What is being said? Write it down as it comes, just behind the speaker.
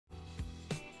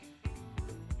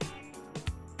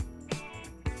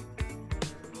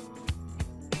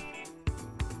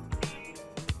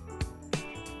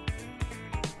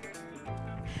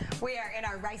We are in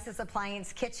our Rice's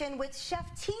Appliance kitchen with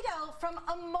Chef Tito from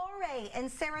Amore in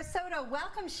Sarasota.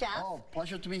 Welcome, Chef. Oh,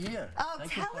 pleasure to be here. Oh,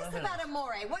 tell us about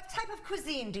Amore. What type of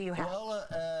cuisine do you have? Well,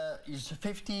 it's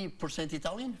 50%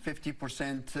 Italian,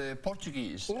 50%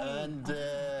 Portuguese. Ooh.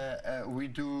 And we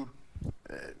do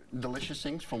delicious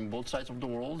things from both sides of the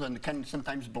world, and can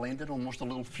sometimes blend it, almost a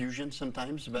little fusion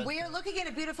sometimes. But we are looking at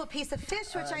a beautiful piece of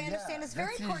fish, which I understand is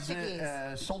very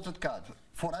Portuguese. Salted cod.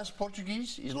 For us,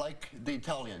 Portuguese is like the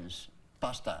Italians,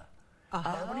 pasta.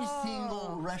 Every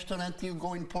single restaurant you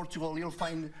go in Portugal, you'll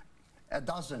find a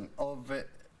dozen of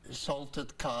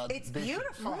salted cod. It's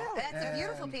beautiful. Really? That's a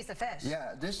beautiful piece of fish.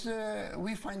 Yeah, this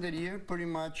we find it here pretty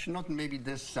much, not maybe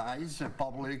this size.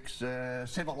 Publix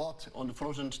save a lot on the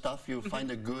frozen stuff. You'll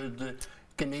find a good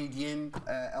Canadian,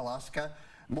 Alaska.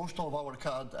 Most of our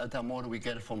cod at Amore we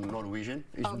get it from Norwegian.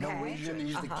 Norwegian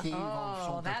is the king of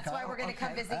salted cod. That's why we're going to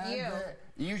come visit you.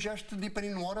 You just dip it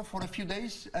in water for a few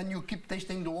days, and you keep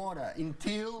tasting the water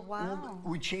until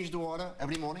we change the water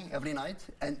every morning, every night.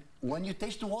 And when you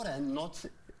taste the water and not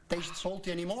taste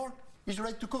salty anymore, it's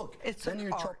ready to cook. Then you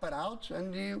chop it out,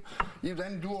 and you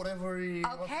then do whatever you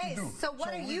want to do. So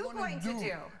what are you going to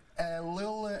do? A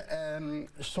little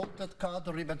salted Cod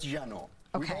Ribitejano.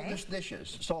 With all these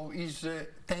dishes. So it's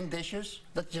 10 dishes.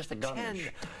 That's just a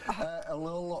garnish. A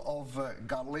little of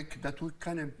garlic that we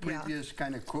kind of previous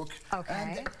kind of cook.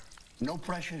 And no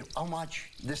pressure. How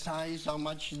much? The size? How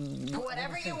much?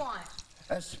 Whatever you want.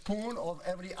 A spoon of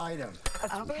every item.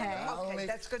 Okay,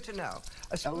 that's good to know.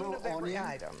 A spoon of every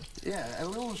item. Yeah, a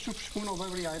little soup spoon of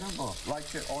every item. Oh, like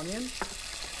onion,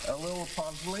 a little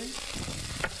parsley,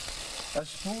 a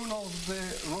spoon of the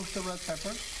roasted red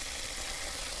pepper,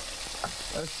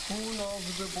 a spoon of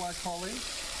the black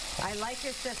olive. I like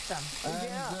your system.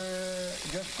 And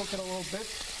just cook it a little bit.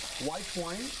 White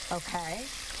wine. Okay.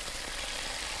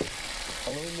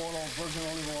 A little more of virgin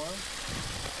olive oil.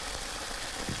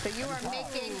 So you are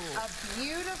making a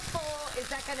beautiful, is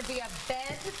that going to be a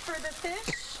bed for the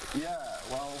fish? Yeah,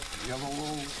 well, you have a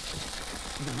little,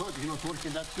 the hood, you're not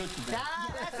working that good today.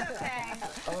 That's okay.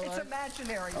 It's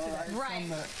imaginary today. Right.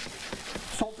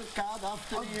 Salted cod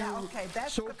after you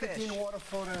soak it in water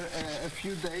for a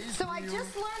few days. So I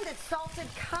just learned that salted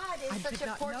cod is such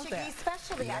a Portuguese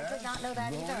specialty. Yes, I did not know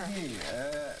that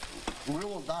either. We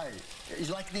will die. It's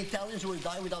like the Italians will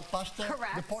die without pasta.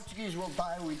 Correct. The Portuguese will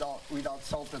die without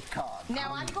salted cod.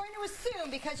 Now I'm going to assume,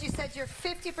 because you said you're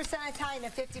 50% Italian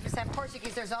and 50%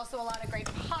 Portuguese, there's also a lot of great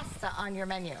pasta on your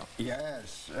menu.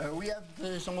 Yes, we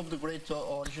have some of the great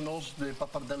originals, the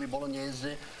pappardelle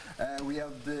bolognese. We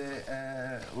have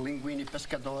the linguine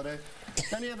pescatore.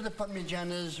 Then we have the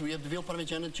parmigianas. We have the veal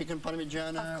parmigiana, chicken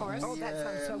parmigiana. Of course. That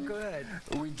sounds so good.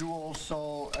 We do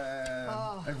also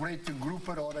a great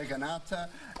grouper oreganata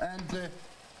and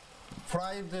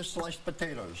fried sliced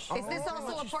potatoes. Is this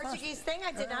also a Portuguese thing?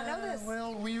 I did not know this.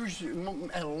 Well, we use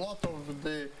a lot of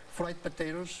the fried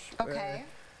potatoes. Okay.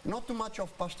 Not too much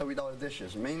of pasta with our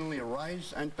dishes, mainly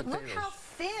rice and potatoes. Look how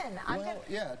thin.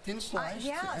 Thin sliced,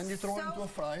 and you throw it into a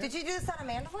fryer. Did you do this on a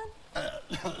mandolin?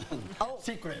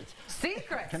 Secret.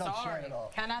 Secret. Cannot share it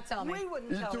all. Cannot tell me. We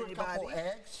wouldn't tell anybody. You do a couple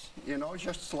eggs,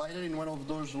 just slide it in one of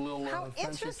those little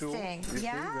fancy tools. How interesting.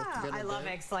 Yeah. I love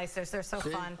egg slicers. They're so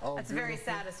fun. That's very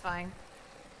satisfying.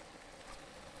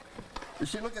 You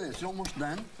see, look at this. It's almost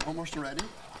done. Almost ready.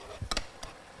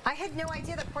 I had no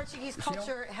idea that Portuguese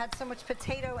culture had so much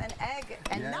potato and egg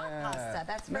and not pasta.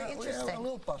 That's very interesting. A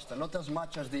little pasta, not as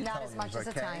much as the Italians. Not as much as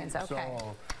Italians, okay.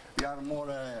 So we are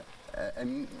more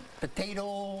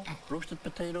potato, roasted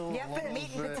potato. Yeah, meat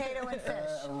and potato and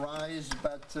fish. Rice,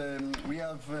 but we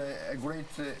have a great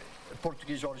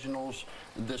Portuguese originals,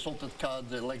 the salted cod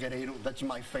legareiro. That's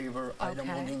my favorite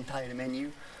item on the entire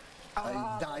menu.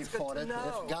 I die for it.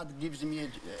 If God gives me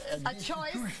a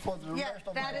choice for the rest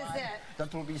of my life,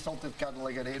 that will be salted cod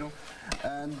legareiro.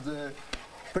 And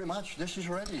pretty much this is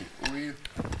ready. We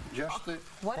just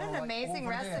what an amazing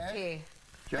recipe.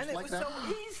 And it was so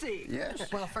easy. Yes.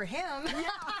 Well, for him.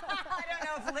 I don't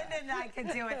know if Linda and I can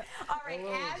do it. All right,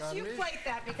 as you plate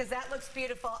that, because that looks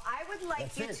beautiful, I would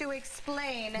like you to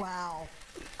explain. Wow.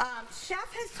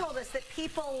 Chef has told us that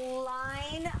people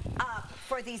line up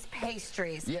for these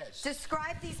pastries. Yes.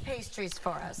 Describe these pastries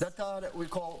for us. That are we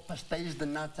call Pasteis de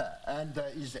Nata, and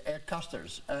is egg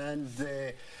custards. And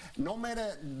no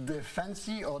matter the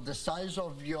fancy or the size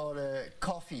of your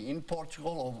coffee in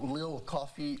Portugal or little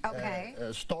coffee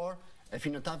store, if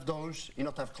you don't have those, you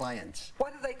don't have clients.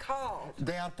 What are they called?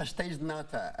 They are Pasteis de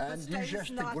Nata, and you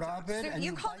just grab it and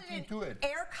you bite into it.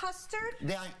 Air custard?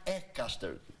 They are egg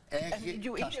custard. egg And did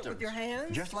you custard. eat it with your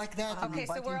hands? Just like that. Okay,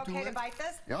 so we're okay to bite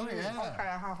this? Oh, yeah.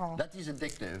 Okay. That is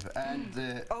addictive.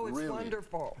 And Oh, it's really,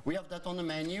 wonderful. We have that on the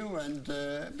menu. And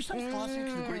besides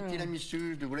classics, the great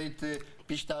tiramisus, the great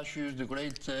pistachios, the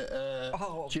great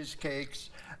cheesecakes.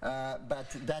 But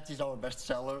that is our best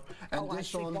seller. And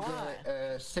this on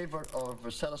the savor of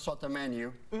Sarasota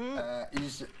menu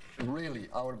is really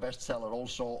our best seller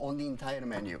also on the entire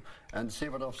menu. And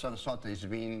savor of Sarasota has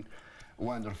been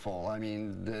wonderful. I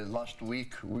mean, the last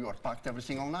week we were packed every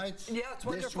single night. Yeah, it's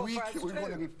wonderful. This week we're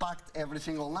going to be packed every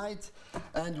single night,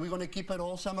 and we're going to keep it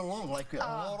all summer long. Like a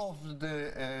lot of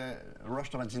the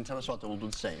restaurants in Sarasota will do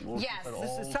the same. We'll yes,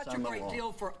 this is such a great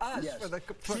deal for us,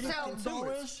 for the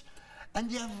consumers. And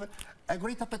you have a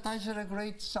great appetizer, a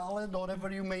great salad,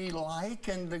 whatever you may like,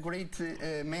 and the great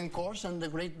main course and the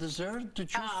great dessert to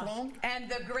choose from. And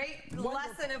the great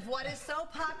lesson of what is so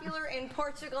popular in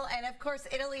Portugal and, of course,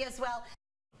 Italy as well.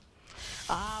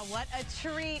 What a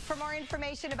treat. For more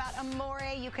information about Amore,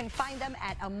 you can find them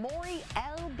at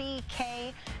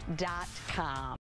amorelbk.com.